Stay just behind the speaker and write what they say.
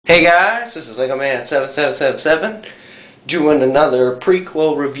Hey guys, this is Lego Man 7777 doing another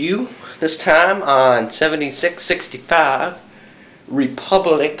prequel review, this time on 7665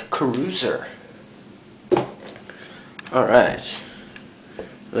 Republic Cruiser. Alright,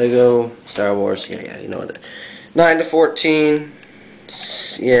 Lego Star Wars, yeah, you know that. 9 to 14,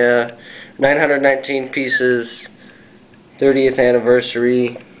 yeah, 919 pieces, 30th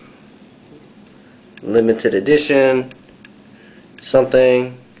anniversary, limited edition,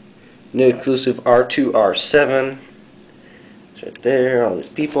 something. New exclusive R2, R7. It's right there, all these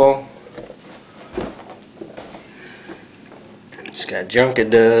people. Just got junk it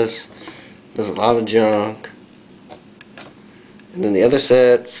does. Does a lot of junk. And then the other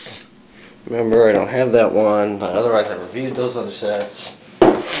sets. Remember, I don't have that one, but otherwise I reviewed those other sets.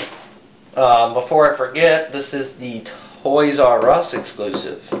 Before I forget, this is the Toys R Us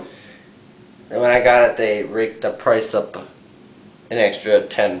exclusive. And when I got it, they rigged the price up an extra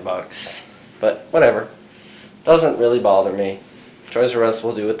 $10, but whatever, doesn't really bother me. Toys R Us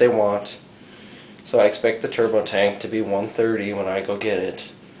will do what they want, so I expect the turbo tank to be 130 when I go get it,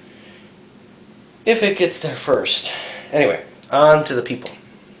 if it gets there first. Anyway, on to the people.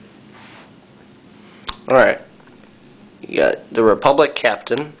 Alright, you got the Republic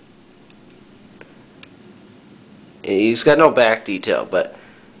captain. He's got no back detail, but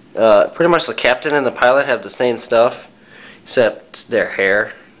pretty much the captain and the pilot have the same stuff, except their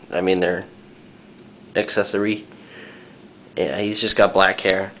hair. I mean their accessory. Yeah, he's just got black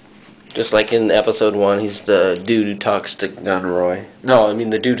hair. Just like in episode 1, he's the dude who talks to Gunroy. No, I mean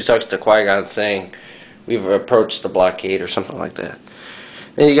the dude who talks to Qui-Gon saying, "We've approached the blockade," or something like that.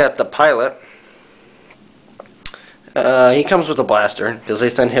 Then you got the pilot. He comes with a blaster, because they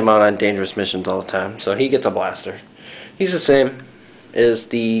send him out on dangerous missions all the time. So he gets a blaster. He's the same as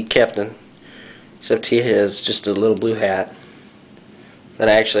the captain, except he has just a little blue hat that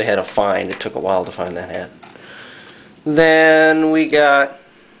I actually had to find. It took a while to find that hat. Then we got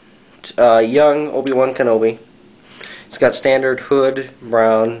young Obi-Wan Kenobi. It's got standard hood,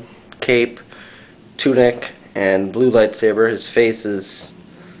 brown cape, tunic, and blue lightsaber. His face is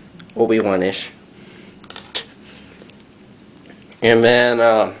Obi-Wan-ish. And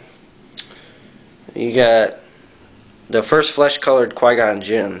then you got the first flesh-colored Qui-Gon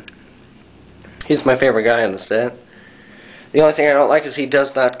Jinn. He's my favorite guy in the set. The only thing I don't like is he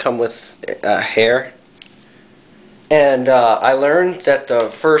does not come with hair. And I learned that the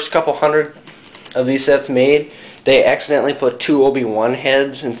first couple hundred of these sets made, they accidentally put 2 Obi-Wan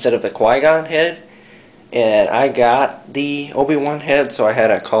heads instead of the Qui-Gon head. And I got the Obi-Wan head, so I had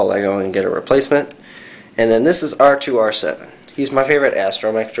to call Lego and get a replacement. And then this is R2, R7. He's my favorite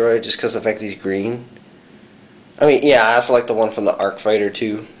astromech droid just because of the fact he's green. I mean, yeah, I also like the one from the Arc Fighter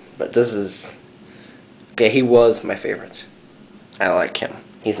too, but this is... okay, he was my favorite. I like him.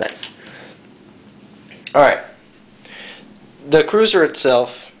 He's nice. Alright. The cruiser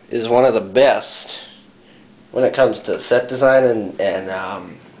itself is one of the best when it comes to set design and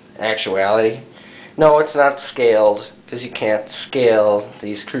actuality. No, it's not scaled, because you can't scale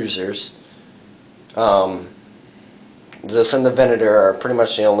these cruisers. This and the Venator are pretty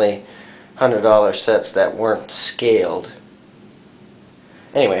much the only $100 sets that weren't scaled.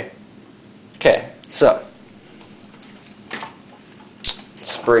 Anyway, okay, so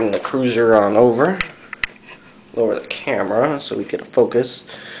let's bring the cruiser on over. Lower the camera so we get a focus.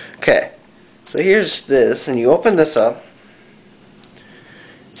 Okay, so here's this, and you open this up.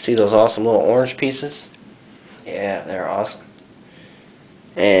 See those awesome little orange pieces? Yeah, they're awesome.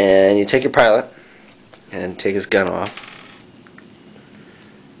 And you take your pilot and take his gun off.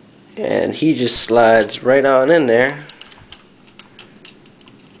 And he just slides right on in there.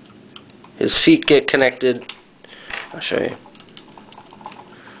 His feet get connected. I'll show you.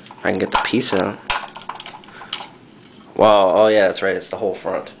 If I can get the piece out. Wow, oh yeah, that's right, it's the whole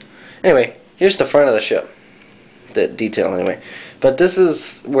front. Anyway, here's the front of the ship. The detail anyway. But this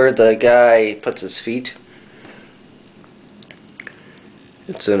is where the guy puts his feet.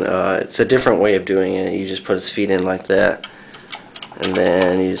 It's a different way of doing it. You just put his feet in like that. And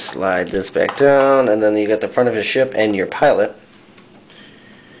then you slide this back down, and then you got the front of his ship and your pilot.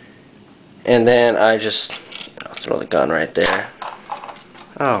 And then I just throw the gun right there.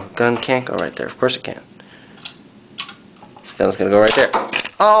 Oh, gun can't go right there. Of course it can. Gun's gonna go right there.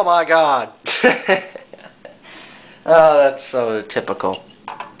 Oh my god! Oh, that's so typical.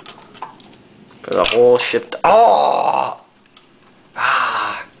 For the whole ship. Oh!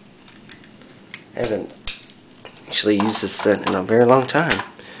 Ah! I haven't actually used this set in a very long time,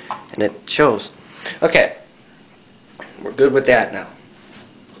 and it shows. Okay, we're good with that now.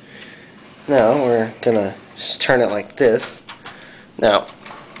 Now we're gonna just turn it like this. Now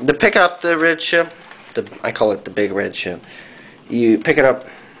To pick up the red ship, I call it the big red ship, you pick it up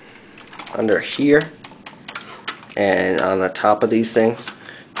under here and on the top of these things.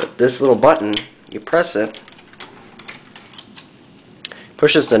 But this little button, you press it,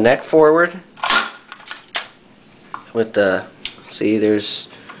 pushes the neck forward with the, see, there's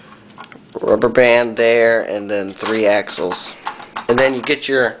rubber band there and then 3 axles. And then you get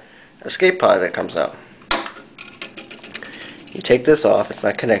your escape pod that comes out. You take this off, it's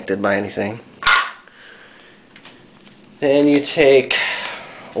not connected by anything. Then you take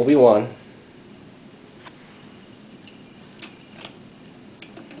Obi-Wan,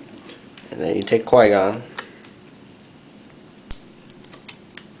 and then you take Qui-Gon,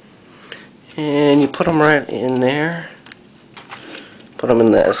 and you put them right in there. Put them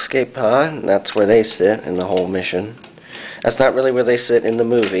in the escape pod, and that's where they sit in the whole mission. That's not really where they sit in the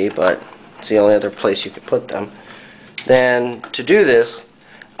movie, but it's the only other place you can put them. Then, to do this,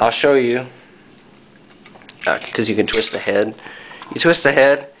 I'll show you, because you can twist the head. You twist the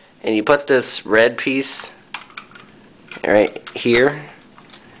head, and you put this red piece right here,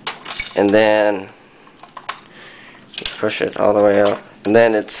 and then you push it all the way out. And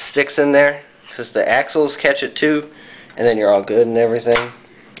then it sticks in there, because the axles catch it too, and then you're all good and everything.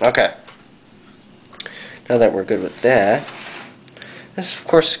 Okay. Now that we're good with that, this of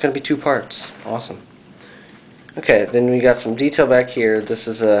course is going to be 2 parts. Awesome. Okay, then we got some detail back here. This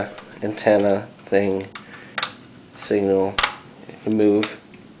is a antenna thing, signal, you can move,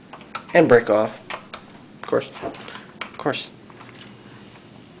 and break off, of course.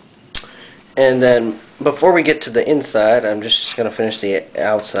 And then before we get to the inside, I'm just going to finish the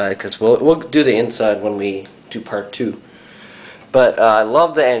outside, because we'll do the inside when we do part 2. But I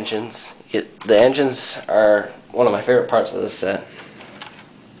love the engines. The engines are one of my favorite parts of this set.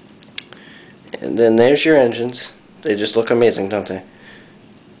 And then there's your engines. They just look amazing, don't they?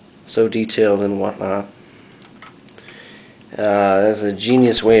 So detailed and whatnot. That's a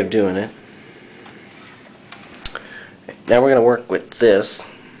genius way of doing it. Now we're going to work with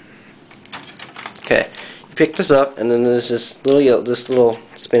this. Okay, you pick this up, and then there's this little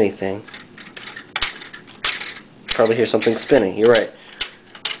spinny thing. Probably hear something spinning. You're right.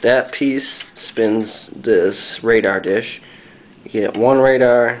 That piece spins this radar dish. You get 1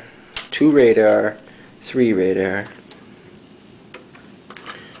 radar, 2 radar, 3 radar.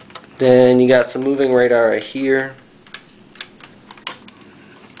 Then you got some moving radar right here.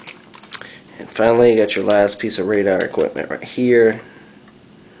 And finally you got your last piece of radar equipment right here.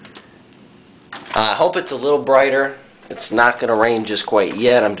 I hope it's a little brighter. It's not going to rain just quite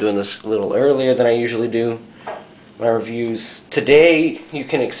yet. I'm doing this a little earlier than I usually do my reviews. Today you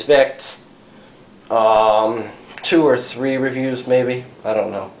can expect 2 or 3 reviews maybe. I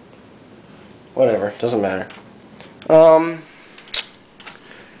don't know. Whatever, doesn't matter.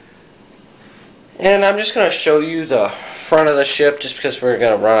 And I'm just going to show you the front of the ship just because we're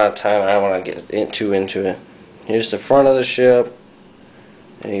going to run out of time and I don't want to get too into it. Here's the front of the ship.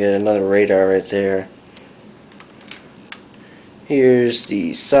 And you got another radar right there. Here's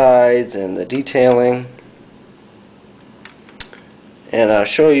the sides and the detailing. And I'll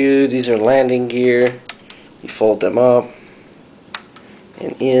show you, these are landing gear. You fold them up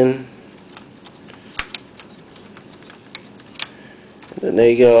and in. And then there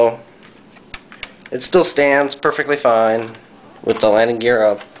you go. It still stands perfectly fine with the landing gear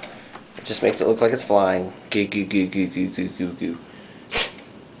up. It just makes it look like it's flying. Goo goo goo goo goo goo goo goo.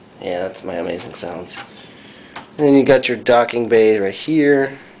 Yeah, that's my amazing sounds. And then you got your docking bay right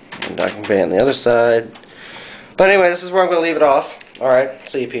here, and docking bay on the other side. But anyway, this is where I'm going to leave it off. Alright,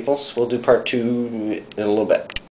 see you peoples. We'll do part 2 in a little bit.